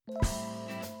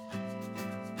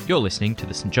You're listening to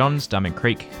the St John's Diamond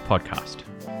Creek podcast.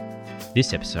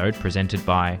 This episode presented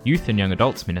by Youth and Young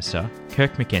Adults Minister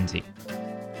Kirk McKenzie.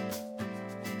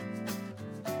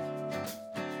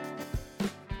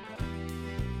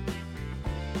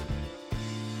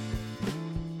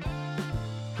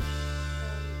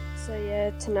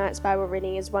 Tonight's Bible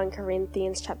reading is 1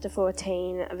 Corinthians chapter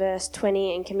 14, verse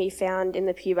 20, and can be found in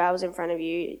the pew Bibles in front of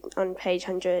you on page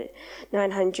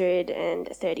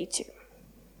 932.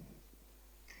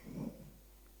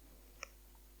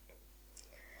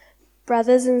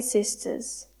 Brothers and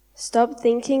sisters, stop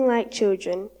thinking like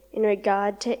children. In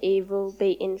regard to evil,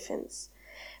 be infants,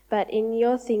 but in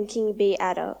your thinking be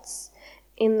adults.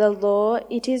 In the law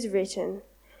it is written,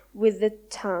 with the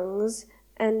tongues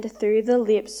and through the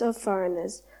lips of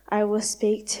foreigners I will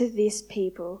speak to this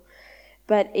people,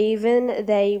 but even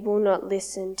they will not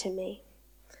listen to me,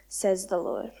 says the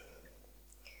Lord.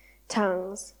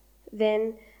 Tongues,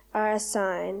 then, are a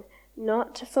sign,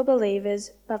 not for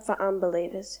believers, but for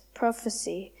unbelievers.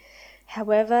 Prophecy,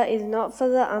 however, is not for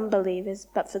the unbelievers,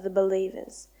 but for the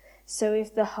believers. So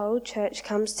if the whole church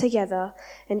comes together,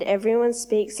 and everyone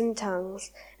speaks in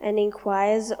tongues, and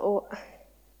inquires or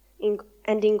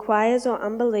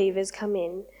unbelievers come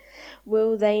in,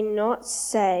 will they not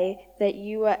say that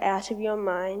you are out of your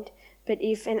mind? But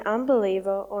if an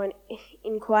unbeliever or an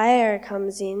inquirer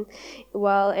comes in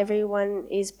while everyone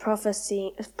is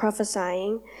prophesying,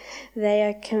 they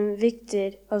are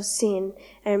convicted of sin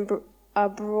and are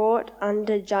brought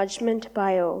under judgment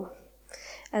by all.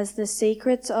 As the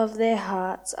secrets of their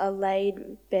hearts are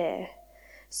laid bare,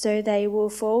 so they will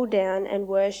fall down and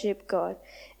worship God,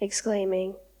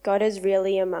 exclaiming, God is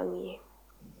really among you.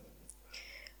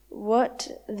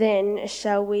 What then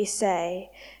shall we say,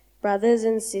 brothers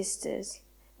and sisters?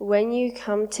 When you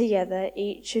come together,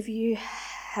 each of you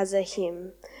has a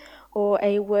hymn, or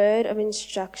a word of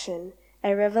instruction,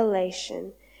 a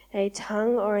revelation, a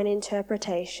tongue, or an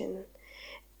interpretation.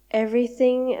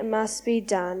 Everything must be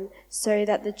done so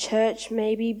that the church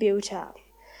may be built up.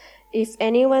 If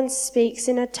anyone speaks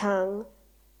in a tongue,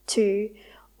 2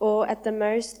 or at the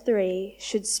most 3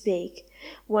 should speak,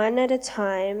 one at a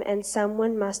time, and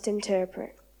someone must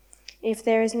interpret. If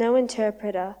there is no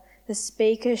interpreter, the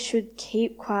speaker should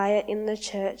keep quiet in the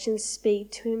church and speak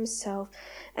to himself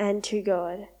and to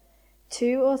God.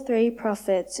 2 or 3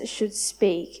 prophets should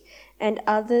speak, and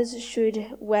others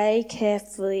should weigh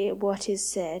carefully what is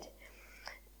said.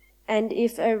 And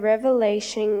if a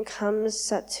revelation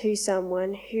comes to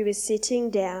someone who is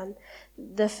sitting down,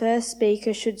 the first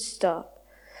speaker should stop.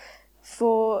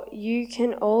 For you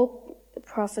can all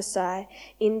prophesy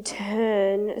in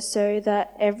turn, so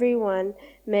that everyone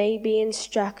may be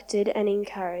instructed and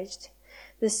encouraged.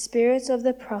 The spirits of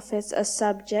the prophets are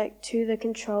subject to the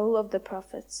control of the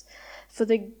prophets. For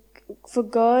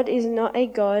God is not a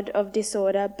God of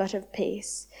disorder, but of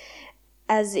peace,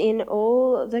 as in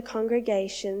all the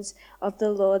congregations of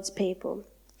the Lord's people.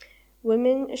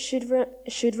 Women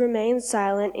should remain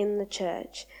silent in the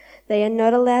church. They are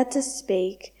not allowed to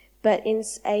speak, but in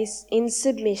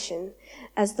submission,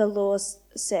 as the law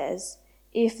says.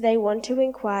 If they want to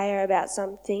inquire about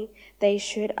something, they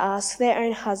should ask their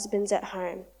own husbands at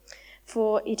home,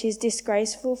 for it is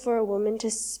disgraceful for a woman to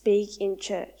speak in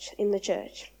the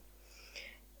church.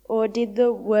 Or did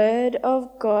the word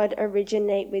of God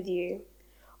originate with you?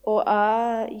 Or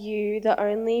are you the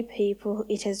only people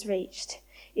it has reached?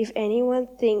 If anyone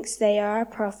thinks they are a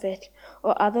prophet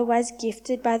or otherwise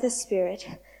gifted by the Spirit,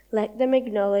 let them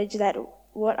acknowledge that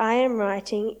what I am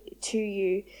writing to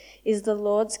you is the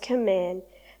Lord's command.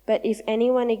 But if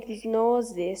anyone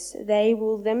ignores this, they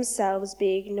will themselves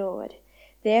be ignored.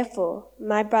 Therefore,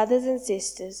 my brothers and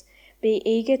sisters, be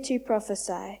eager to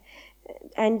prophesy,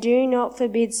 and do not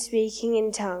forbid speaking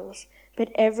in tongues, but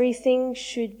everything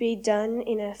should be done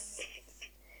in a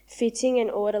fitting and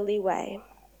orderly way.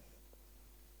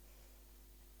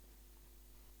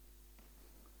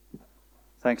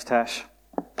 Thanks, Tash.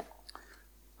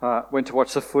 Went to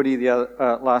watch the footy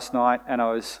last night, and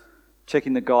I was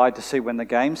checking the guide to see when the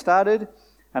game started,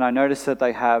 and I noticed that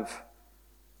they have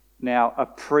now a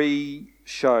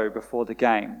pre-show before the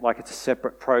game, like it's a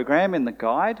separate program in the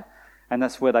guide, and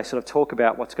that's where they sort of talk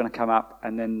about what's going to come up,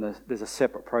 and then there's a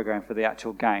separate program for the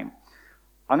actual game.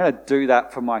 I'm going to do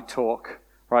that for my talk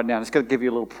right now. I'm just going to give you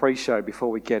a little pre-show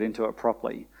before we get into it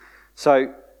properly.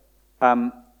 So,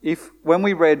 when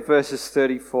we read verses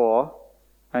 34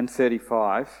 and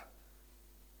 35,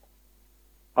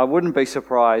 I wouldn't be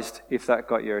surprised if that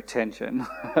got your attention.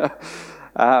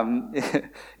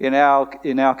 In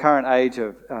our current age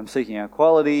of seeking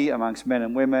equality amongst men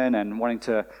and women and wanting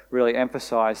to really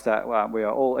emphasise that we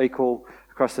are all equal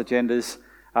across the genders,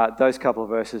 those couple of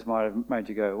verses might have made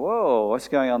you go, whoa, what's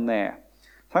going on there?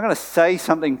 So I'm going to say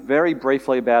something very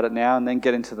briefly about it now and then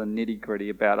get into the nitty-gritty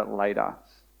about it later.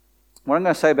 What I'm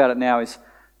going to say about it now is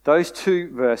those two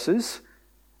verses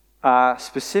are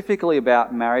specifically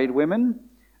about married women,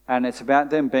 and it's about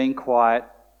them being quiet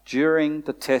during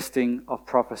the testing of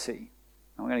prophecy.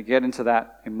 I'm going to get into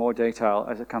that in more detail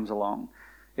as it comes along.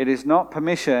 It is not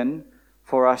permission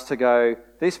for us to go,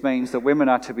 this means that women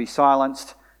are to be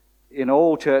silenced in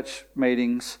all church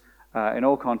meetings, in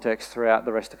all contexts throughout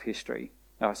the rest of history,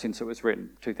 since it was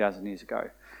written 2,000 years ago.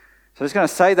 So I'm just going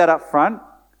to say that up front,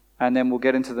 and then we'll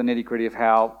get into the nitty-gritty of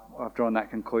how I've drawn that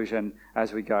conclusion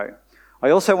as we go. I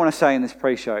also want to say in this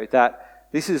pre-show that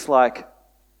this is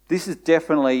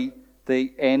definitely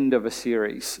the end of a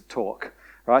series talk,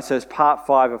 right? So it's part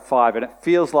 5 of 5, and it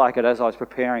feels like it, as I was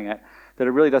preparing it, that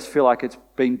it really does feel like it's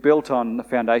been built on the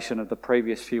foundation of the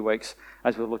previous few weeks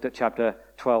as we've looked at chapter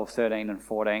 12, 13 and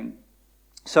 14.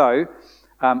 So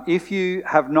if you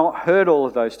have not heard all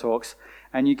of those talks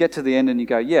and you get to the end and you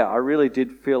go, yeah, I really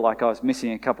did feel like I was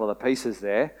missing a couple of the pieces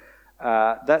there,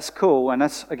 that's cool. And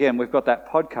that's, again, we've got that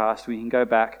podcast where you can go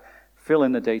back, fill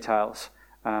in the details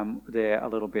there a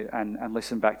little bit and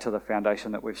listen back to the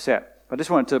foundation that we've set. I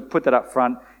just wanted to put that up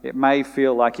front. It may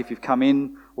feel like if you've come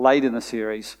in late in the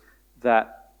series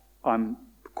that I'm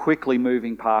quickly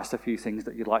moving past a few things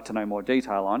that you'd like to know more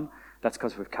detail on. That's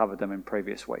because we've covered them in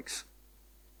previous weeks.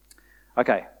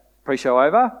 Okay, pre-show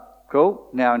over. Cool.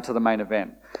 Now into the main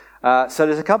event. So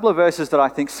there's a couple of verses that I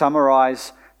think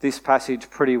summarise this passage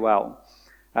pretty well.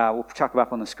 We'll chuck them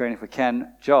up on the screen if we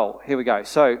can. Joel, here we go.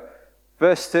 So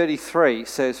verse 33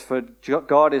 says, "For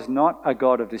God is not a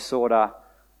God of disorder,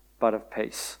 but of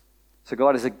peace." So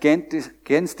God is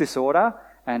against disorder,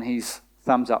 and he's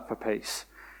thumbs up for peace.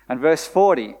 And verse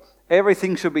 40,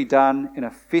 "Everything should be done in a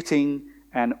fitting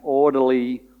and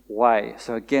orderly way."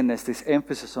 So again, there's this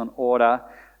emphasis on order,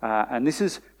 and this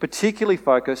is particularly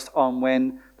focused on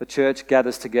when the church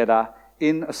gathers together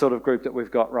in a sort of group that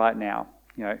we've got right now,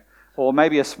 or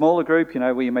maybe a smaller group,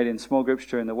 where you meet in small groups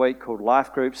during the week called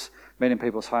life groups, meet in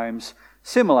people's homes.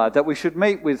 Similar, that we should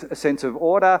meet with a sense of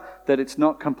order, that it's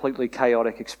not completely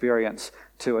chaotic experience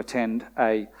to attend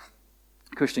a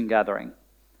Christian gathering.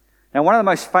 Now, one of the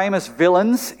most famous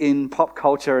villains in pop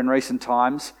culture in recent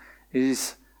times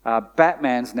is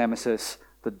Batman's nemesis,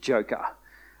 the Joker.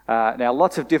 Now,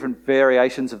 lots of different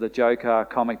variations of the Joker,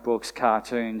 comic books,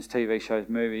 cartoons, TV shows,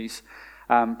 movies.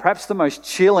 Perhaps the most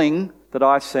chilling that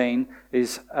I've seen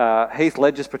is Heath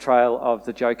Ledger's portrayal of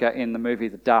the Joker in the movie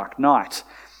The Dark Knight.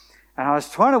 And I was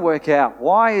trying to work out,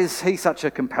 why is he such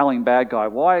a compelling bad guy?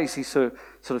 Why is he sort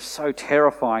of so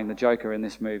terrifying, the Joker, in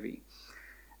this movie?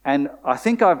 And I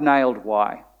think I've nailed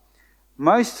why.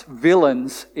 Most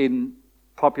villains in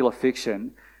popular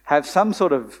fiction have some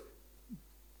sort of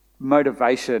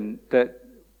motivation that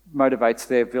motivates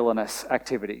their villainous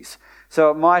activities.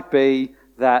 So it might be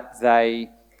that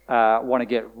they want to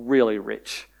get really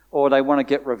rich, or they want to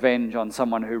get revenge on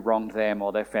someone who wronged them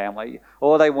or their family,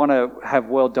 or they want to have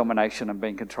world domination and be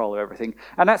in control of everything.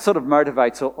 And that sort of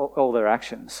motivates all their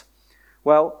actions.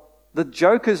 Well, the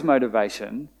Joker's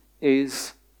motivation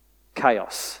is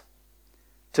chaos.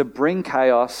 To bring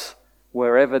chaos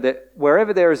wherever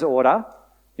there is order,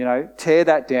 tear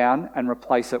that down and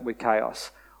replace it with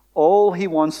chaos. All he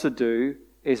wants to do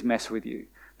is mess with you.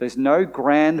 There's no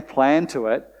grand plan to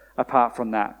it apart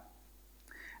from that.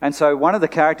 And so one of the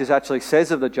characters actually says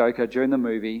of the Joker during the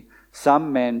movie,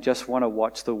 some men just want to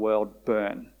watch the world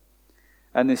burn.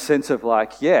 And this sense of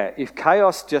if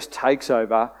chaos just takes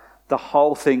over, the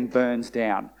whole thing burns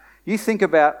down. You think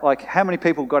about how many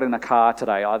people got in a car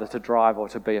today, either to drive or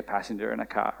to be a passenger in a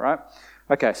car, right?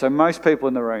 Okay, so most people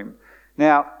in the room.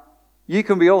 Now, you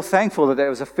can be all thankful that there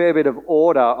was a fair bit of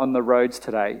order on the roads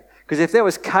today. Because if there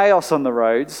was chaos on the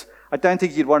roads, I don't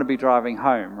think you'd want to be driving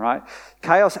home, right?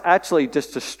 Chaos actually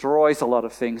just destroys a lot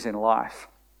of things in life.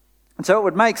 And so it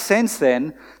would make sense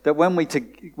then that when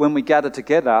we gather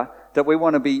together, that we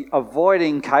want to be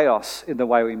avoiding chaos in the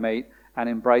way we meet and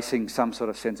embracing some sort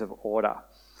of sense of order.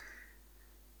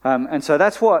 And so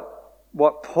that's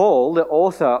what Paul, the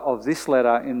author of this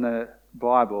letter in the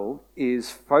Bible,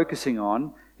 is focusing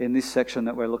on in this section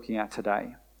that we're looking at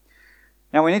today.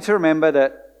 Now we need to remember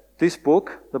that this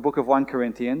book, the book of 1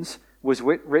 Corinthians, was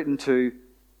written to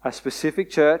a specific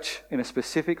church in a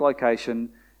specific location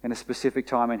in a specific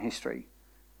time in history.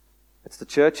 It's the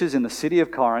churches in the city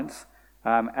of Corinth,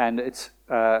 and it's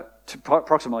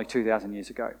approximately 2,000 years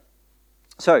ago.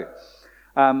 So,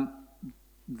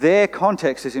 their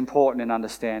context is important in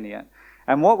understanding it.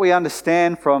 And what we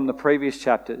understand from the previous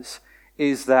chapters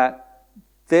is that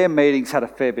their meetings had a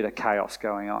fair bit of chaos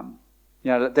going on.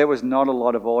 There was not a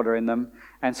lot of order in them.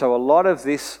 And so a lot of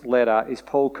this letter is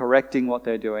Paul correcting what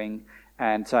they're doing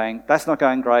and saying, that's not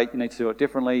going great, you need to do it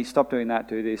differently, stop doing that,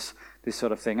 do this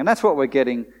sort of thing. And that's what we're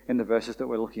getting in the verses that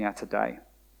we're looking at today.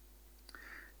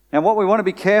 Now, what we want to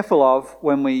be careful of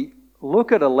when we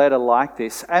look at a letter like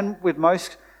this, and with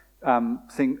most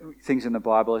things in the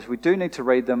Bible, is we do need to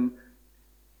read them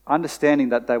understanding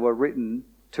that they were written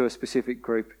to a specific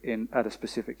group at a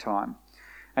specific time.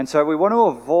 And so we want to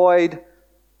avoid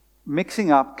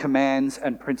mixing up commands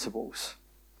and principles.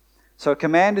 So a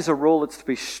command is a rule that's to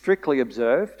be strictly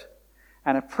observed,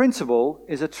 and a principle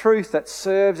is a truth that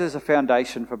serves as a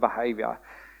foundation for behaviour.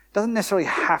 It doesn't necessarily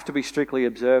have to be strictly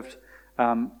observed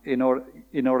in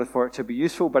order for it to be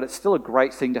useful, but it's still a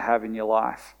great thing to have in your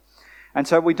life. And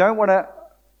so we don't want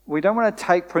to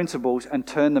take principles and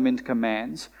turn them into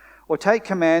commands, or take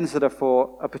commands that are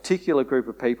for a particular group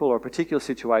of people or a particular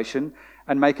situation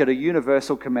and make it a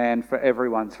universal command for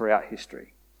everyone throughout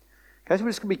history. Okay, so we're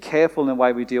just going to be careful in the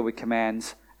way we deal with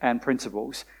commands and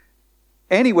principles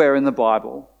anywhere in the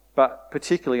Bible, but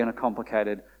particularly in a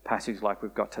complicated passage like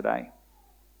we've got today.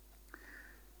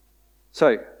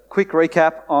 So, quick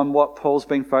recap on what Paul's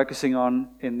been focusing on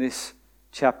in this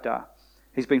chapter.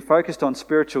 He's been focused on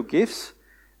spiritual gifts,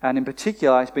 and in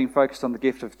particular, he's been focused on the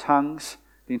gift of tongues,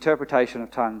 the interpretation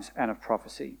of tongues, and of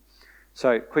prophecy.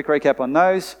 So, quick recap on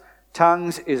those.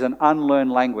 Tongues is an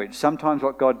unlearned language. Sometimes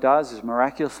what God does is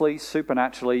miraculously,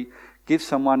 supernaturally, give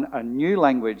someone a new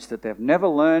language that they've never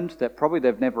learned, that probably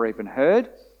they've never even heard,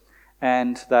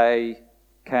 and they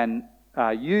can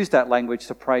use that language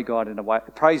to praise God in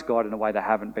a way they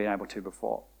haven't been able to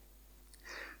before.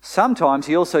 Sometimes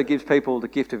he also gives people the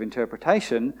gift of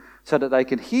interpretation so that they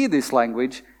can hear this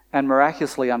language and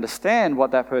miraculously understand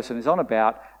what that person is on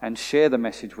about and share the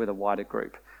message with a wider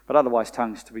group. But otherwise,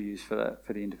 tongues to be used for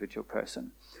the individual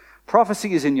person.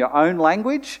 Prophecy is in your own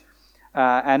language,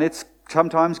 and it's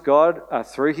sometimes God,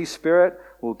 through His Spirit,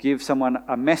 will give someone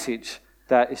a message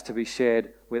that is to be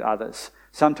shared with others.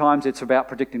 Sometimes it's about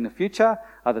predicting the future,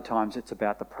 other times it's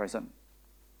about the present.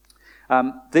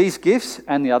 These gifts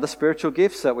and the other spiritual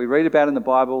gifts that we read about in the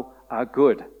Bible are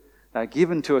good. They're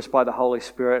given to us by the Holy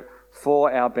Spirit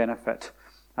for our benefit.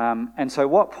 And so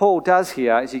what Paul does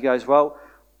here is he goes, well,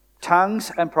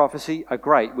 tongues and prophecy are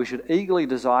great. We should eagerly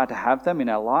desire to have them in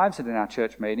our lives and in our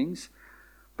church meetings,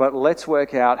 but let's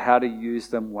work out how to use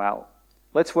them well.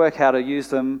 Let's work how to use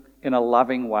them in a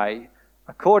loving way,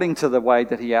 according to the way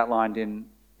that he outlined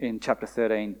in chapter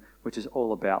 13, which is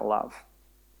all about love.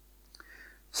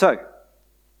 So,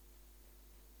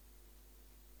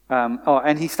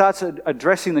 and he starts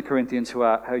addressing the Corinthians who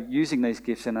are using these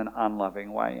gifts in an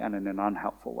unloving way and in an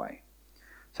unhelpful way.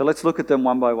 So let's look at them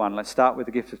one by one. Let's start with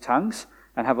the gift of tongues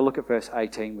and have a look at verse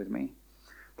 18 with me.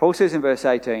 Paul says in verse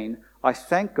 18, I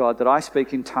thank God that I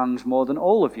speak in tongues more than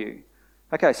all of you.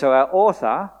 Okay, so our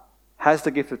author has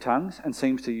the gift of tongues and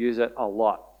seems to use it a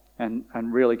lot and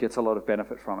really gets a lot of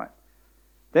benefit from it.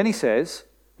 Then he says,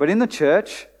 but in the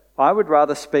church, I would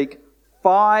rather speak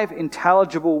 5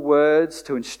 intelligible words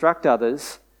to instruct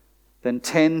others than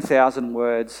 10,000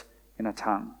 words in a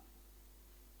tongue.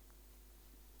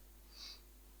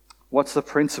 What's the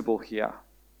principle here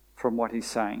from what he's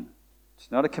saying? It's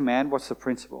not a command. What's the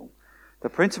principle? The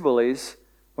principle is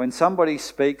when somebody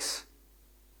speaks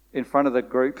in front of the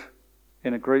group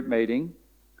in a group meeting,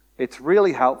 it's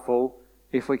really helpful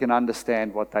if we can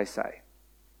understand what they say.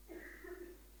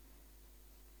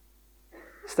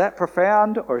 Is that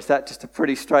profound, or is that just a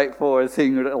pretty straightforward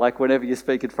thing, like whenever you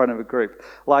speak in front of a group?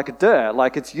 Like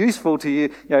it's useful to you,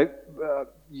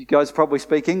 you guys probably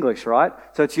speak English, right?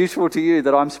 So it's useful to you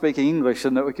that I'm speaking English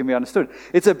and that we can be understood.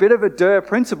 It's a bit of a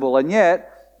principle, and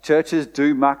yet churches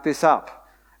do muck this up.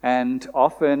 And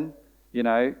often, you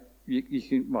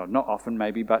can, well, not often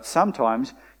maybe, but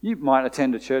sometimes you might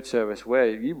attend a church service where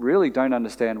you really don't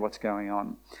understand what's going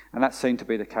on. And that seemed to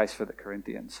be the case for the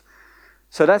Corinthians.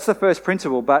 So that's the first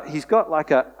principle, but he's got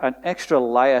like an extra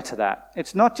layer to that.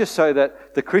 It's not just so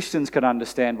that the Christians can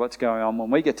understand what's going on when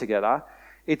we get together.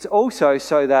 It's also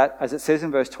so that, as it says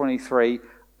in verse 23,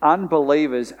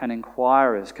 unbelievers and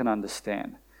inquirers can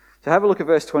understand. So have a look at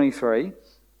verse 23.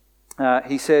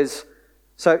 He says,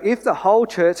 so if the whole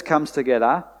church comes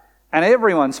together and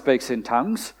everyone speaks in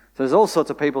tongues, so there's all sorts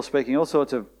of people speaking all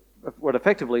sorts of what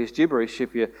effectively is gibberish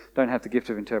if you don't have the gift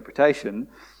of interpretation,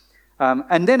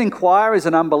 and then inquirers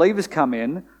and unbelievers come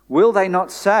in, will they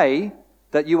not say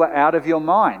that you are out of your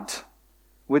mind?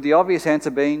 With the obvious answer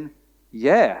being,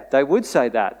 yeah, they would say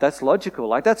that. That's logical.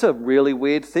 Like, that's a really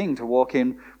weird thing to walk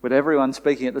in with everyone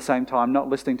speaking at the same time, not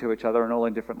listening to each other and all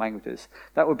in different languages.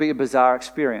 That would be a bizarre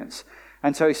experience.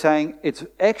 And so he's saying it's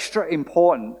extra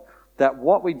important that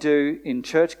what we do in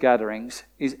church gatherings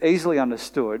is easily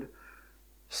understood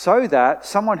so that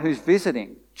someone who's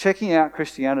visiting, checking out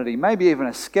Christianity, maybe even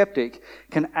a skeptic,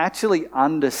 can actually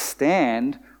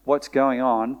understand what's going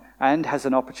on and has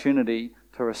an opportunity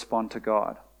to respond to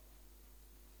God.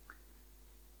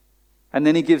 And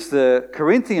then he gives the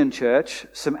Corinthian church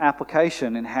some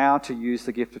application in how to use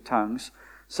the gift of tongues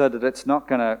so that it's not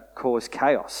going to cause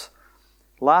chaos.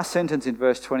 Last sentence in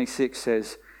verse 26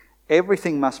 says,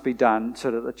 everything must be done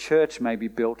so that the church may be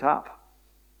built up.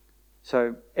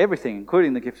 So everything,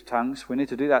 including the gift of tongues, we need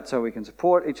to do that so we can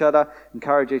support each other,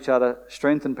 encourage each other,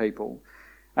 strengthen people.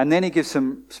 And then he gives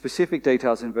some specific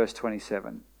details in verse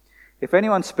 27. If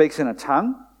anyone speaks in a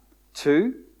tongue,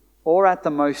 2 or at the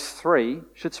most 3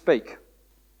 should speak.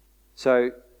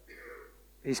 So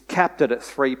he's capped it at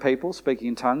 3 people speaking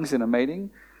in tongues in a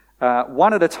meeting.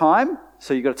 1 at a time,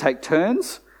 so you've got to take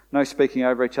turns, no speaking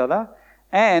over each other.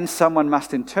 And someone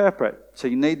must interpret, so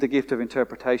you need the gift of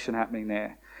interpretation happening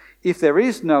there. If there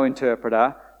is no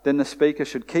interpreter, then the speaker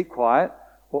should keep quiet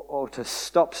or to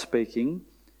stop speaking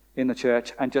in the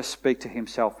church and just speak to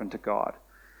himself and to God.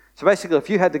 So basically, if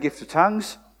you had the gift of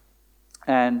tongues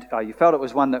and you felt it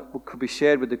was one that could be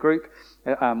shared with the group,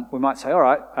 we might say, all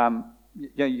right,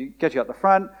 you get you up the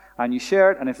front and you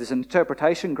share it, and if there's an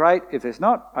interpretation, great. If there's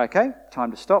not, okay,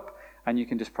 time to stop, and you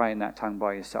can just pray in that tongue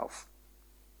by yourself.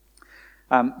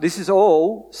 This is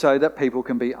all so that people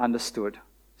can be understood,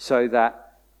 so that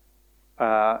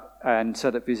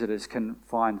visitors can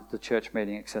find the church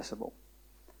meeting accessible.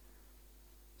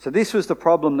 So this was the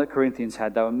problem that Corinthians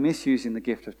had. They were misusing the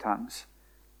gift of tongues.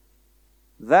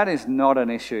 That is not an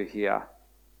issue here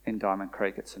in Diamond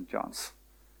Creek at St. John's.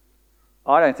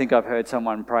 I don't think I've heard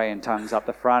someone pray in tongues up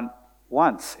the front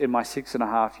once in my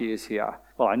 6.5 years here.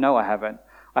 Well, I know I haven't.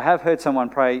 I have heard someone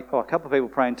pray, or a couple of people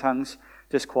pray in tongues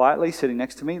just quietly sitting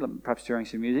next to me, perhaps during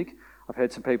some music. I've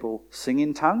heard some people sing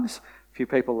in tongues. A few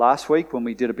people last week, when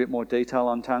we did a bit more detail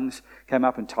on tongues, came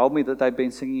up and told me that they'd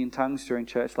been singing in tongues during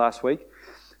church last week.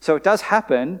 So it does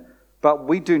happen, but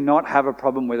we do not have a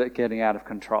problem with it getting out of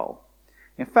control.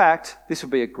 In fact, this would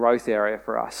be a growth area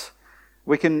for us.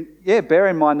 We can, bear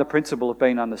in mind the principle of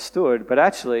being understood, but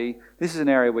actually, this is an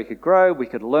area we could grow, we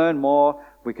could learn more,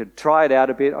 we could try it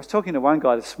out a bit. I was talking to one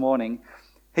guy this morning.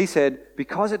 He said,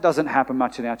 because it doesn't happen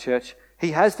much in our church,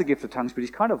 he has the gift of tongues, but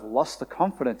he's kind of lost the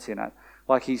confidence in it.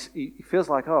 Like he feels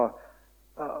like,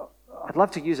 I'd love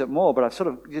to use it more, but I've sort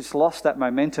of just lost that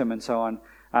momentum and so on.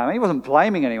 He wasn't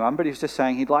blaming anyone, but he was just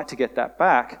saying he'd like to get that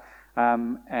back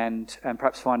and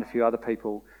perhaps find a few other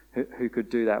people who could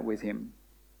do that with him.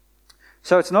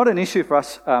 So it's not an issue for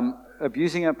us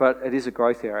abusing it, but it is a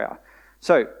growth area.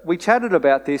 So we chatted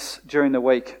about this during the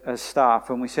week as staff,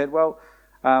 and we said, well,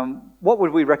 what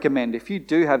would we recommend if you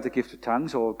do have the gift of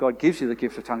tongues, or God gives you the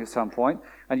gift of tongues at some point,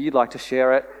 and you'd like to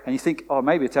share it, and you think,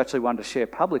 maybe it's actually one to share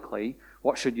publicly,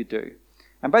 what should you do?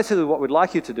 And basically what we'd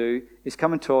like you to do is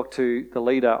come and talk to the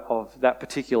leader of that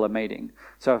particular meeting.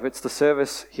 So if it's the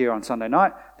service here on Sunday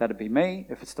night, that'd be me.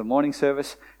 If it's the morning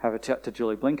service, have a chat to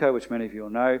Julie Blinko, which many of you will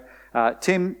know.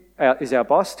 Tim is our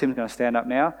boss. Tim's going to stand up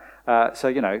now.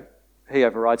 He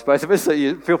overrides both of us, so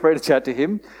you feel free to chat to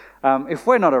him. If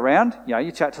we're not around,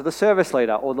 you chat to the service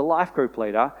leader or the life group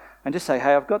leader and just say,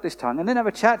 hey, I've got this tongue, and then have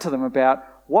a chat to them about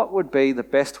what would be the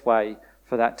best way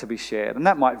for that to be shared. And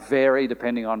that might vary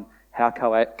depending on how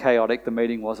chaotic the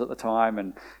meeting was at the time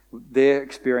and their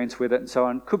experience with it and so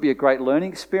on. Could be a great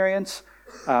learning experience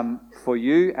for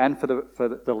you and for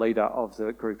the leader of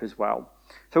the group as well.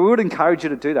 So we would encourage you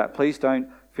to do that. Please don't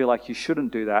feel like you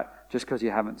shouldn't do that just because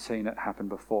you haven't seen it happen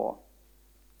before.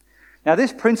 Now,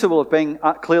 this principle of being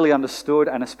clearly understood,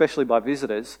 and especially by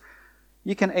visitors,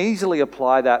 you can easily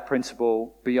apply that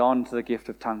principle beyond the gift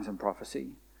of tongues and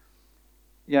prophecy.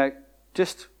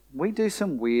 We do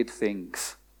some weird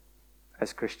things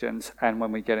as Christians and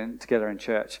when we get together in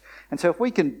church. And so if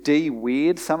we can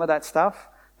de-weird some of that stuff,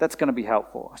 that's going to be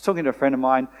helpful. I was talking to a friend of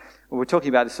mine, we were talking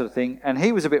about this sort of thing, and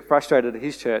he was a bit frustrated at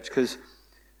his church because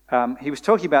he was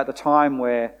talking about the time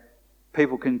where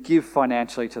people can give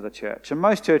financially to the church. And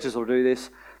most churches will do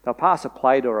this. They'll pass a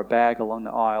plate or a bag along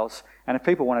the aisles, and if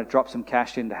people want to drop some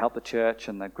cash in to help the church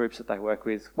and the groups that they work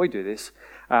with, we do this,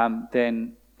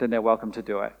 then they're welcome to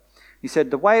do it. He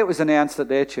said the way it was announced at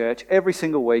their church every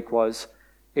single week was,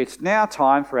 it's now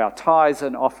time for our tithes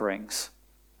and offerings.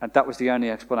 And that was the only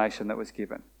explanation that was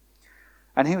given.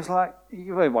 And he was like,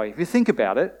 if you think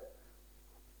about it,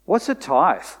 what's a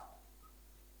tithe?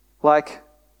 Like,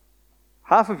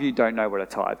 half of you don't know what a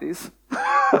tithe is.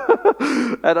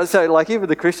 And so, even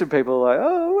the Christian people are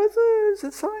like, what's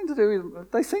it's something to do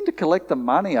with, they seem to collect the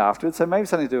money afterwards, so maybe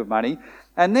something to do with money.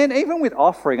 And then even with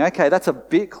offering, okay, that's a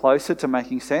bit closer to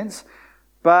making sense.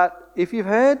 But if you've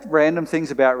heard random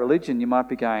things about religion, you might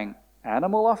be going,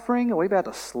 animal offering? Are we about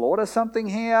to slaughter something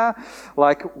here?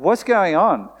 Like, what's going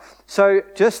on? So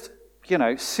just,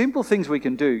 simple things we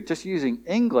can do, just using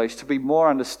English to be more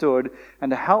understood and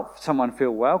to help someone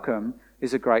feel welcome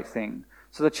is a great thing.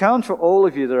 So the challenge for all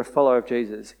of you that are a follower of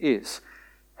Jesus is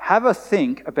have a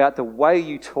think about the way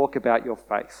you talk about your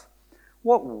faith.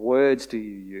 What words do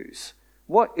you use?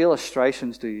 What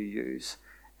illustrations do you use?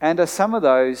 And are some of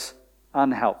those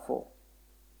unhelpful?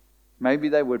 Maybe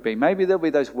they would be. Maybe there'll be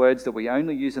those words that we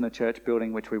only use in a church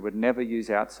building which we would never use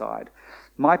outside.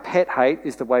 My pet hate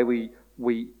is the way we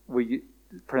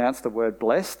pronounce the word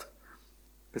blessed,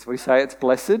 because we say it's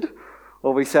blessed,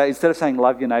 or we say, instead of saying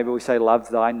love your neighbour, we say love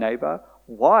thy neighbour.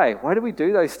 Why? Why do we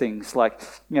do those things?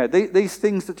 These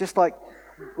things that just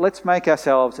let's make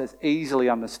ourselves as easily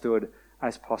understood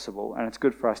as possible. And it's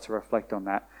good for us to reflect on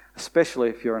that, especially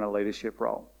if you're in a leadership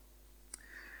role.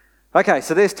 Okay,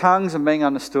 so there's tongues and being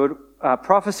understood.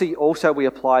 Prophecy, also we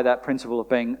apply that principle of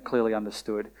being clearly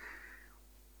understood.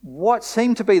 What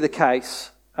seemed to be the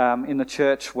case in the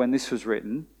church when this was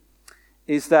written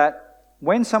is that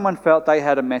when someone felt they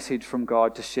had a message from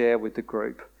God to share with the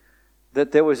group,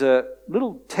 that there was a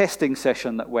little testing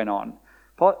session that went on.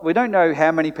 We don't know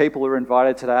how many people were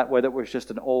invited to that, whether it was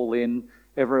just an all-in,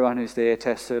 everyone who's there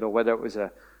tested, or whether it was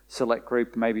a select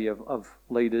group maybe of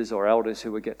leaders or elders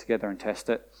who would get together and test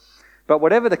it. But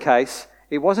whatever the case,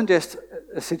 it wasn't just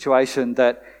a situation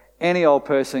that any old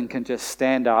person can just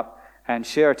stand up and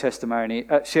share a testimony,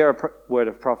 share a word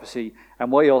of prophecy,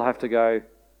 and we all have to go,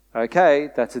 okay,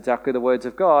 that's exactly the words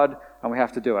of God, and we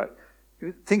have to do it.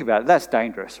 Think about it, that's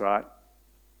dangerous, right?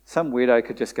 Some weirdo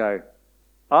could just go,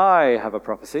 I have a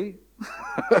prophecy.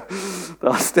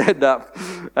 They'll stand up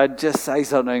and just say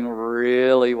something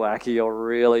really wacky or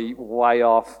really way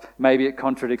off. Maybe it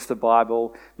contradicts the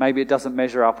Bible. Maybe it doesn't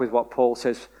measure up with what Paul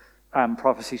says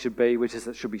prophecy should be, which is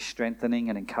that it should be strengthening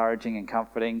and encouraging and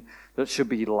comforting, that it should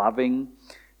be loving.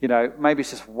 Maybe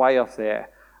it's just way off there.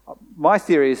 My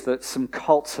theory is that some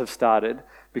cults have started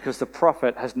because the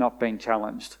prophet has not been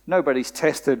challenged. Nobody's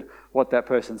tested what that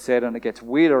person said, and it gets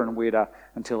weirder and weirder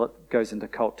until it goes into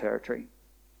cult territory.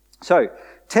 So,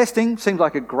 testing seems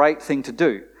like a great thing to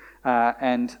do,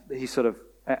 and he sort of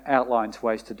outlines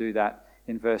ways to do that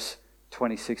in verse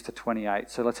 26 to 28.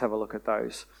 So let's have a look at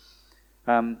those.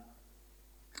 29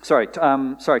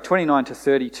 to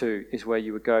 32 is where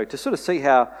you would go to sort of see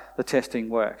how the testing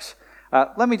works.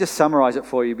 Let me just summarise it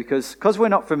for you, because we're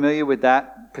not familiar with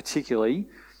that particularly.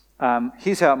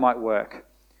 Here's how it might work.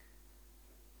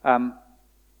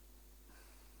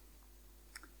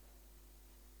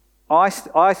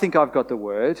 I think I've got the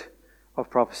word of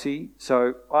prophecy,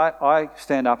 so I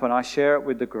stand up and I share it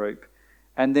with the group,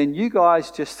 and then you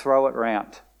guys just throw it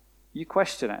around. You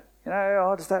question it.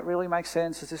 Does that really make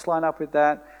sense? Does this line up with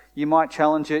that? You might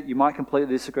challenge it. You might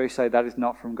completely disagree, say that is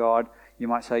not from God. You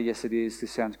might say, yes, it is.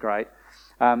 This sounds great.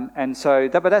 But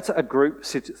that's a group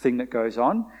thing that goes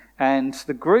on, and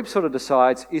the group sort of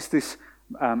decides, is this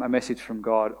a message from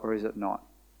God or is it not?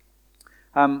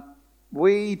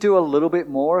 We do a little bit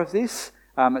more of this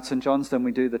at St John's than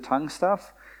we do the tongue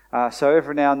stuff. So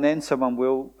every now and then someone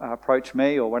will approach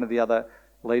me or one of the other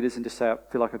leaders and just say, I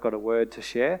feel like I've got a word to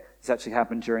share. This actually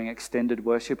happened during extended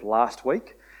worship last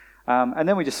week. And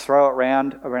then we just throw it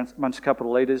around amongst a couple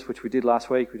of leaders, which we did last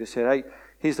week. We just said, hey,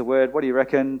 here's the word. What do you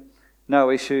reckon?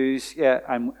 No issues. Yeah,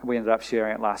 and we ended up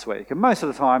sharing it last week. And most of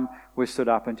the time we stood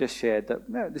up and just shared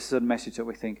that this is a message that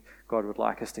we think God would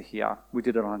like us to hear. We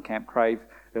did it on Camp Crave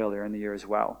earlier in the year as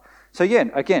well. So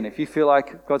again, if you feel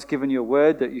like God's given you a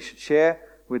word that you should share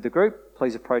with the group,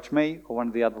 please approach me or one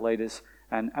of the other leaders,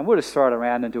 and we'll just throw it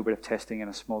around and do a bit of testing in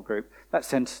a small group. That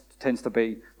tends to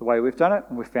be the way we've done it,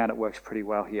 and we've found it works pretty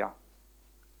well here.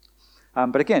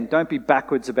 But again, don't be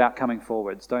backwards about coming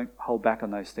forwards. Don't hold back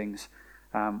on those things.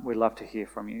 We'd love to hear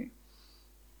from you.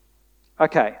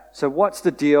 Okay, so what's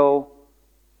the deal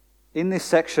in this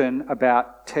section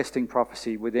about testing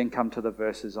prophecy? We then come to the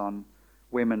verses on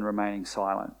women remaining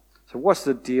silent. So what's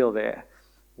the deal there?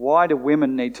 Why do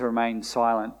women need to remain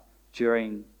silent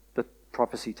during the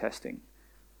prophecy testing?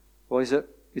 Well, is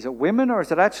it women or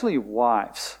is it actually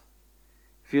wives?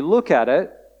 If you look at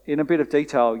it in a bit of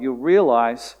detail, you'll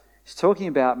realise it's talking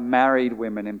about married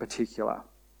women in particular,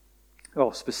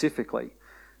 or specifically.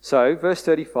 So, verse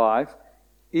 35,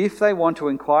 if they want to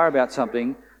inquire about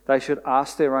something, they should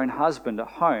ask their own husband at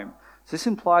home. So this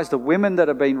implies the women that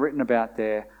have been written about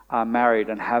there are married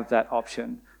and have that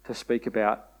option to speak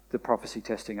about the prophecy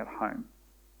testing at home.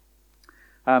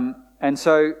 And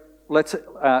so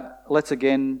let's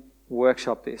again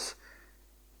workshop this.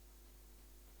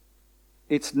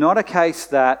 It's not a case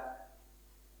that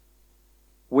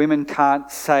women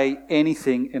can't say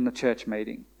anything in the church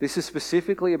meeting. This is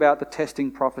specifically about the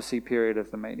testing prophecy period of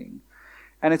the meeting.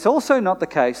 And it's also not the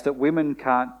case that women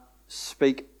can't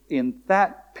speak in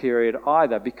that period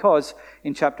either, because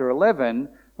in chapter 11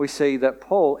 we see that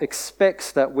Paul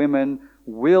expects that women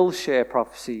will share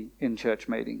prophecy in church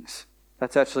meetings.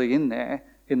 That's actually in there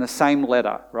in the same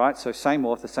letter, right? So same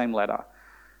author, same letter.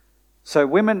 So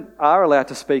women are allowed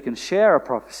to speak and share a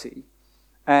prophecy,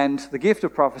 and the gift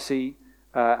of prophecy,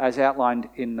 as outlined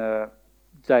in the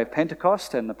day of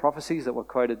Pentecost and the prophecies that were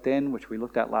quoted then, which we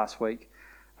looked at last week,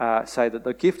 say that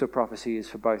the gift of prophecy is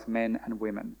for both men and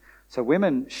women. So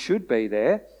women should be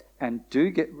there and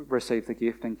do receive the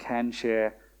gift and can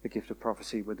share the gift of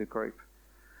prophecy with the group.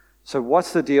 So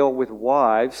what's the deal with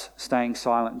wives staying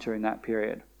silent during that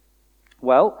period?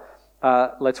 Well,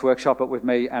 let's workshop it with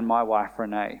me and my wife,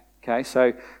 Renee. Okay,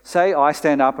 so say I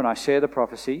stand up and I share the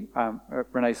prophecy.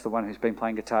 Renee's the one who's been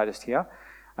playing guitar just here.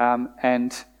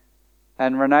 And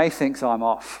Renee thinks I'm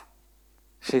off.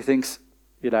 She thinks,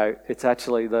 it's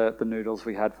actually the noodles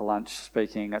we had for lunch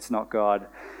speaking. It's not God.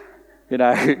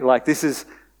 Like this is,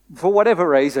 for whatever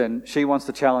reason, she wants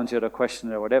to challenge it or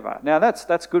question it or whatever. Now,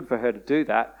 that's good for her to do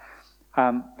that.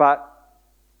 But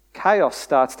chaos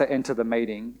starts to enter the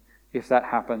meeting if that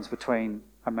happens between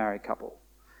a married couple.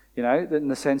 In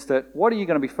the sense that, what are you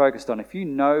going to be focused on? If you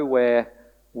know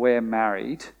we're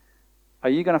married, are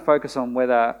you going to focus on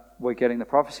whether we're getting the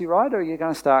prophecy right, or are you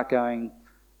going to start going,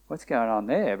 what's going on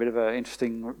there? A bit of an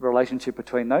interesting relationship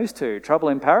between those two. Trouble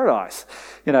in paradise.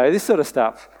 This sort of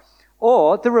stuff.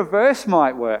 Or the reverse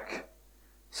might work.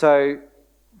 So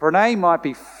Renee might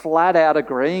be flat out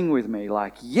agreeing with me,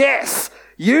 like, yes,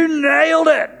 you nailed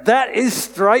it. That is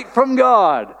straight from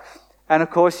God. And of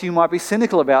course, you might be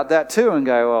cynical about that too and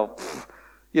go,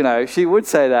 well, she would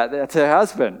say that. That's her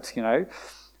husband,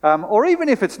 Or even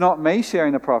if it's not me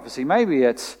sharing the prophecy, maybe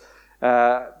it's,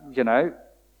 Di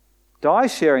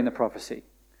sharing the prophecy.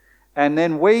 And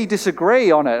then we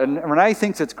disagree on it. And Renee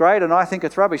thinks it's great and I think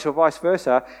it's rubbish, or vice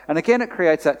versa. And again, it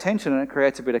creates that tension and it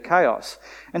creates a bit of chaos.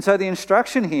 And so the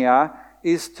instruction here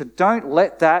is to don't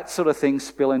let that sort of thing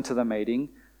spill into the meeting.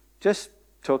 Just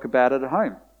talk about it at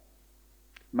home.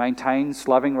 Maintains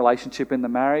loving relationship in the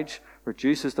marriage,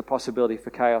 reduces the possibility for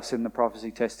chaos in the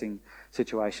prophecy testing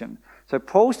situation. So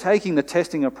Paul's taking the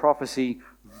testing of prophecy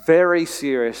very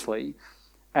seriously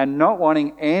and not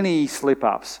wanting any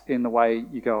slip-ups in the way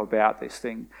you go about this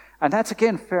thing. And that's,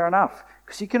 again, fair enough,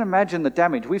 because you can imagine the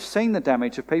damage. We've seen the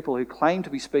damage of people who claim to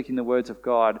be speaking the words of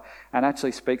God and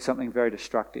actually speak something very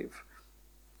destructive.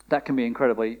 That can be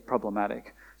incredibly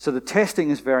problematic. So the testing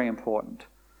is very important.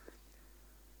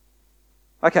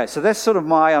 Okay, so that's sort of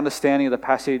my understanding of the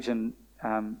passage, and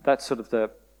that's sort of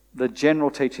the general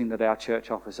teaching that our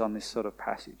church offers on this sort of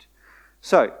passage.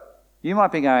 So, you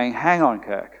might be going, hang on,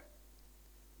 Kirk.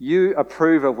 You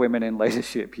approve of women in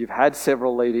leadership. You've had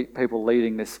several people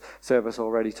leading this service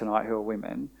already tonight who are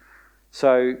women.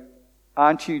 So,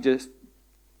 aren't you just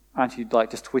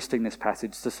twisting this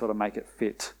passage to sort of make it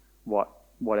fit what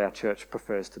our church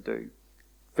prefers to do?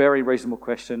 Very reasonable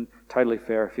question, totally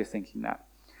fair if you're thinking that.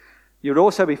 You'd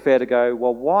also be fair to go,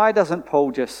 well, why doesn't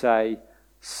Paul just say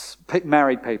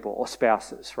married people or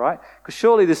spouses, right? Because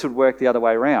surely this would work the other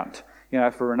way around.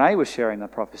 If Renee was sharing the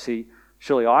prophecy,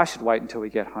 surely I should wait until we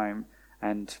get home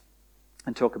and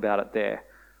talk about it there.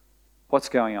 What's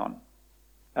going on?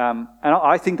 And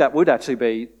I think that would actually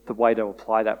be the way to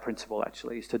apply that principle,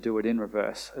 actually, is to do it in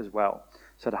reverse as well.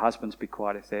 So the husbands be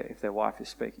quiet if their wife is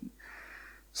speaking.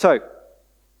 So,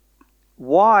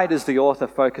 why does the author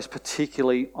focus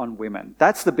particularly on women?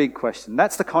 That's the big question.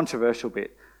 That's the controversial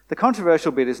bit. The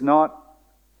controversial bit is not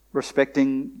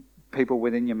respecting people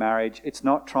within your marriage. It's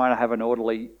not trying to have an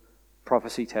orderly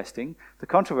prophecy testing. The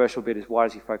controversial bit is, why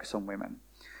does he focus on women?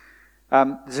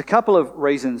 There's a couple of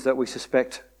reasons that we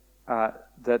suspect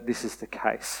that this is the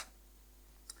case.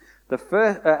 The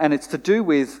first, and it's to do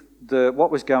with what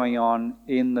was going on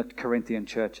in the Corinthian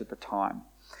church at the time.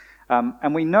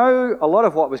 And we know a lot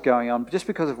of what was going on just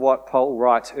because of what Paul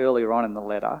writes earlier on in the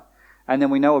letter, and then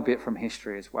we know a bit from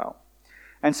history as well.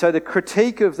 And so the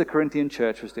critique of the Corinthian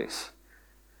church was this: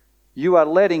 you are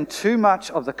letting too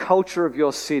much of the culture of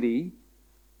your city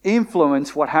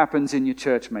influence what happens in your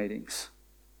church meetings.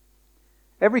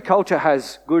 Every culture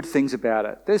has good things about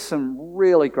it. There's some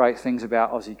really great things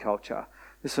about Aussie culture.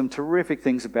 There's some terrific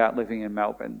things about living in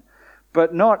Melbourne.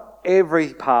 But not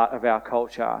every part of our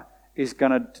culture is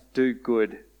going to do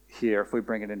good here if we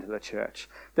bring it into the church.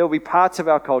 There will be parts of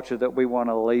our culture that we want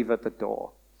to leave at the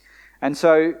door. And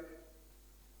so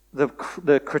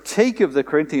the critique of the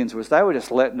Corinthians was they were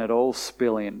just letting it all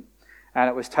spill in. And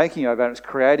it was taking over, and it was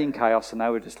creating chaos, and they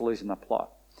were just losing the plot.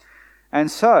 And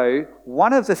so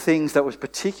one of the things that was a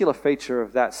particular feature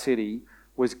of that city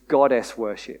was goddess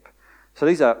worship. So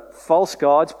these are false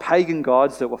gods, pagan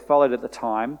gods that were followed at the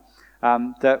time,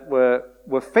 that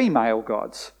were female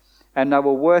gods, and they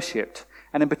were worshipped.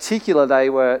 And in particular,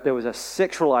 there was a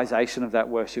sexualization of that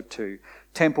worship too.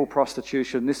 Temple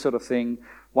prostitution, this sort of thing.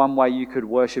 One way you could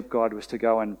worship God was to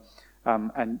go and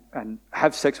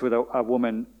have sex with a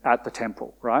woman at the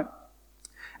temple, right?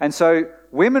 And so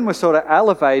women were sort of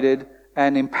elevated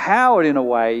and empowered in a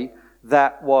way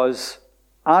that was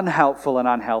unhelpful and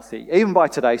unhealthy, even by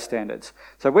today's standards.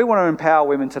 So we want to empower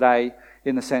women today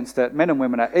in the sense that men and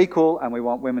women are equal, and we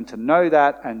want women to know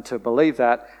that and to believe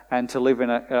that and to live in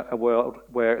a world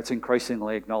where it's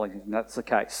increasingly acknowledging that's the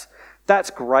case.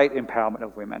 That's great empowerment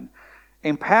of women.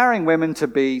 Empowering women to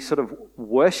be sort of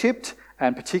worshipped,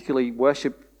 and particularly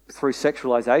worship through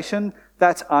sexualization,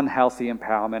 that's unhealthy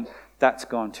empowerment. That's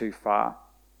gone too far.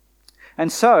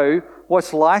 And so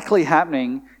what's likely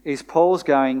happening is Paul's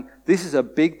going, this is a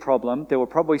big problem. There were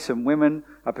probably some women,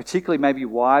 particularly maybe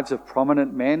wives of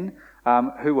prominent men,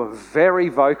 who were very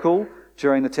vocal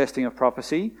during the testing of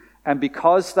prophecy. And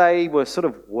because they were sort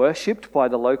of worshipped by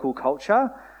the local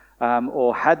culture,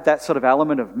 or had that sort of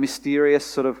element of mysterious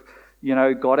sort of,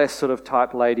 goddess sort of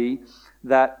type lady,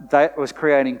 that was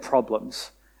creating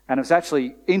problems. And it was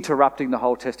actually interrupting the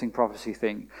whole testing prophecy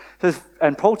thing.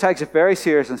 And Paul takes it very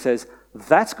serious and says,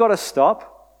 that's got to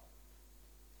stop.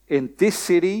 In this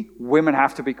city, women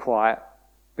have to be quiet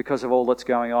because of all that's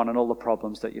going on and all the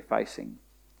problems that you're facing.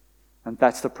 And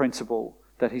that's the principle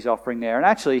that he's offering there. And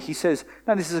actually, he says,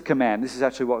 no, this is a command. This is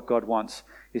actually what God wants,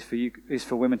 is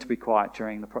for women to be quiet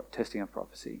during the testing of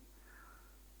prophecy.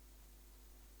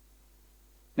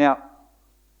 Now,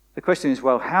 the question is,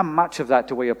 well, how much of that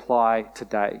do we apply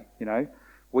today?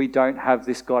 We don't have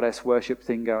this goddess worship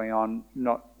thing going on,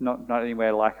 not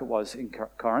anywhere like it was in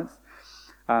Corinth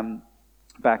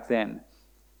back then.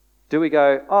 Do we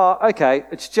go, oh, okay,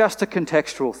 it's just a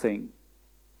contextual thing.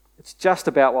 It's just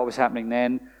about what was happening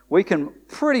then. We can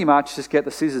pretty much just get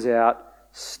the scissors out,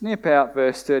 snip out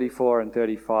verse 34 and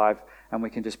 35, and we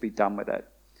can just be done with it.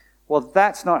 Well,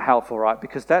 that's not helpful, right?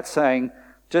 Because that's saying,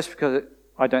 just because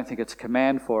I don't think it's a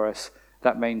command for us,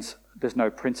 that means there's no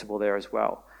principle there as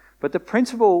well. But the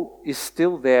principle is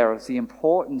still there of the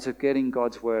importance of getting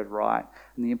God's word right,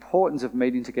 and the importance of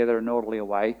meeting together in an orderly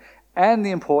way, and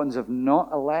the importance of not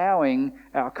allowing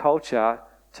our culture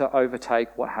to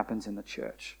overtake what happens in the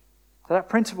church. So that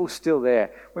principle's still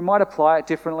there. We might apply it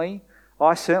differently.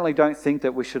 I certainly don't think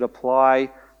that we should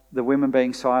apply the women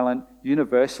being silent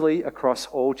universally across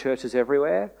all churches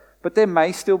everywhere, but there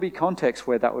may still be contexts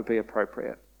where that would be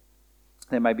appropriate.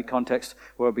 There may be contexts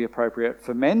where it would be appropriate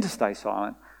for men to stay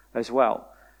silent as well.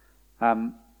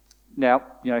 Now,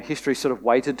 history sort of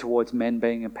weighted towards men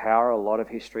being in power. A lot of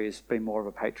history has been more of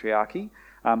a patriarchy,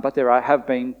 but there have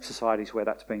been societies where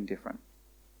that's been different.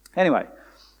 Anyway,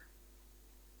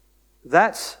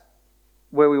 that's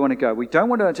where we want to go. We don't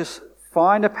want to just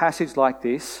find a passage like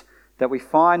this that we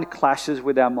find clashes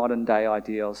with our modern day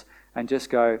ideals and just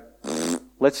go,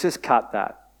 let's just cut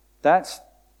that. That's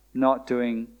not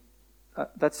doing,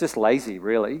 that's just lazy,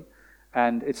 really.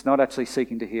 And it's not actually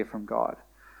seeking to hear from God.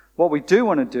 What we do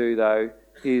want to do, though,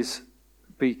 is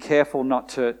be careful not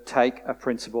to take a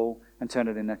principle and turn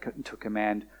it into a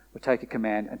command, or take a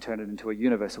command and turn it into a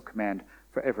universal command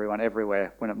for everyone,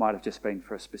 everywhere, when it might have just been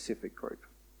for a specific group.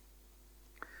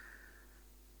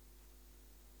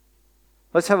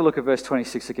 Let's have a look at verse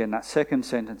 26 again, that second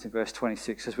sentence in verse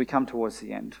 26, as we come towards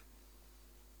the end.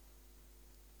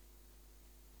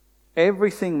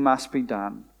 Everything must be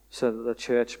done so that the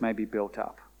church may be built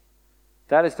up.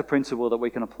 That is the principle that we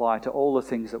can apply to all the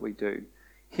things that we do.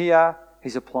 Here,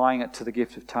 he's applying it to the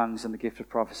gift of tongues and the gift of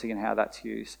prophecy and how that's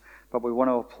used. But we want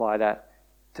to apply that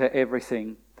to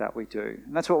everything that we do.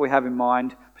 And that's what we have in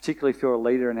mind, particularly if you're a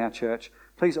leader in our church.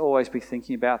 Please always be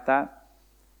thinking about that.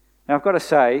 Now, I've got to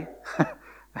say,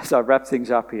 as I wrap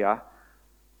things up here,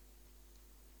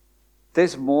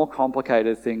 there's more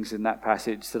complicated things in that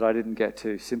passage that I didn't get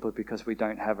to simply because we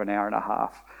don't have an hour and a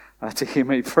half to hear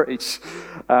me preach.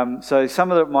 So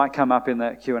some of it might come up in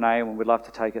the Q&A and we'd love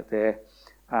to take it there.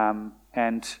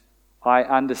 And I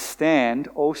understand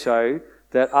also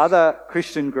that other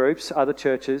Christian groups, other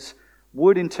churches,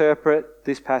 would interpret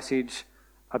this passage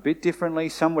a bit differently.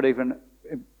 Some would even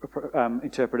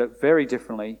interpret it very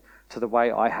differently to the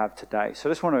way I have today. So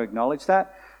I just want to acknowledge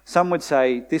that. Some would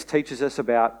say this teaches us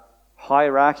about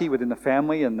hierarchy within the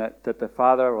family and that the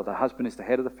father or the husband is the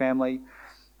head of the family.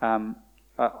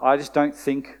 I just don't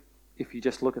think, if you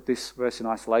just look at this verse in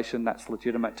isolation, that's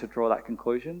legitimate to draw that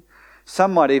conclusion.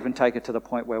 Some might even take it to the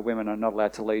point where women are not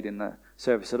allowed to lead in the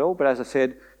service at all. But as I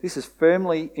said, this is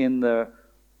firmly in the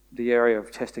area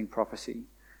of testing prophecy.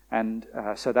 And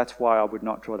so that's why I would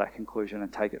not draw that conclusion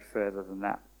and take it further than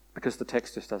that, because the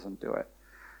text just doesn't do it.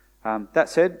 That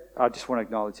said, I just want to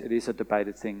acknowledge it is a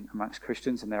debated thing amongst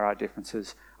Christians and there are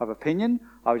differences of opinion.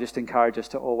 I would just encourage us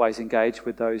to always engage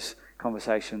with those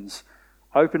conversations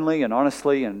openly and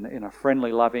honestly and in a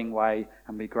friendly, loving way,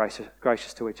 and be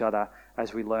gracious to each other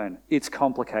as we learn. It's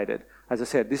complicated. As I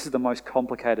said, this is the most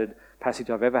complicated passage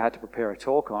I've ever had to prepare a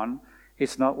talk on.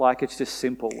 It's not like it's just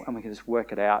simple and we can just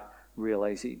work it out real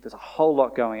easy. There's a whole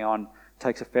lot going on. It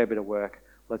takes a fair bit of work.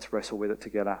 Let's wrestle with it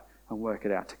together and work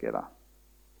it out together.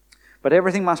 But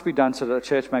everything must be done so that the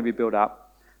church may be built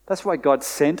up. That's why God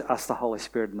sent us the Holy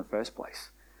Spirit in the first place,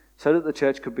 so that the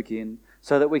church could begin,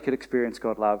 so that we could experience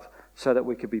God's love, so that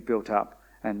we could be built up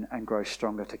and grow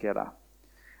stronger together.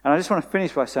 And I just want to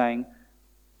finish by saying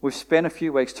we've spent a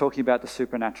few weeks talking about the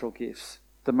supernatural gifts,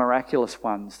 the miraculous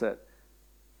ones that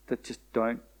just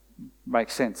don't make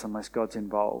sense unless God's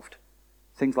involved.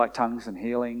 Things like tongues and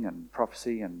healing and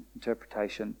prophecy and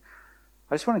interpretation.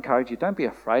 I just want to encourage you, don't be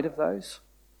afraid of those.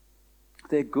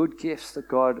 They're good gifts that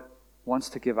God wants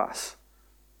to give us.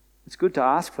 It's good to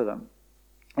ask for them.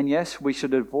 And yes, we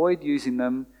should avoid using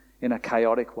them in a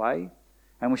chaotic way,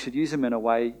 and we should use them in a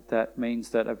way that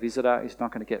means that a visitor is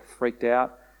not going to get freaked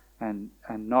out and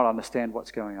not understand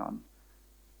what's going on.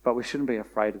 But we shouldn't be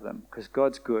afraid of them, because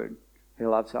God's good, He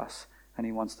loves us, and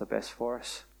He wants the best for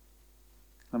us.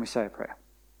 Let me say a prayer.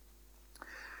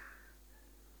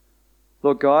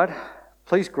 Lord God,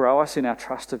 please grow us in our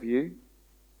trust of You.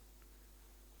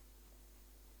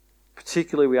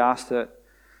 Particularly, we ask that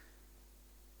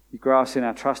You grow us in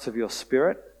our trust of Your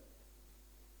Spirit.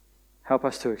 Help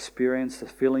us to experience the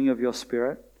filling of Your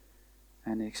Spirit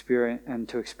and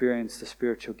to experience the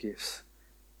spiritual gifts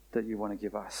that You want to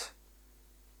give us.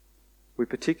 We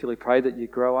particularly pray that You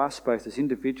grow us both as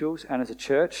individuals and as a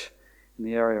church in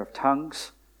the area of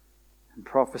tongues and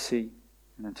prophecy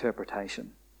and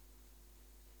interpretation.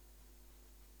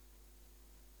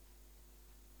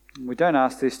 And we don't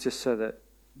ask this just so that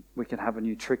we can have a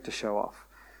new trick to show off.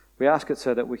 We ask it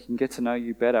so that we can get to know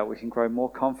You better, we can grow more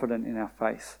confident in our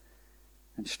faith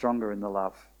and stronger in the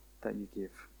love that You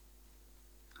give.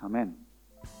 Amen.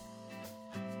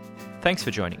 Thanks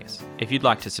for joining us. If you'd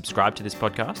like to subscribe to this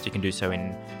podcast, you can do so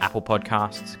in Apple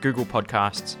Podcasts, Google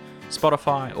Podcasts,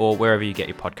 Spotify, or wherever you get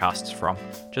your podcasts from.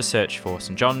 Just search for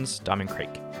St. John's, Diamond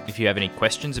Creek. If you have any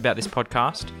questions about this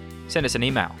podcast, send us an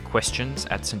email,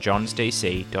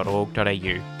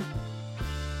 questions@stjohnsdc.org.au.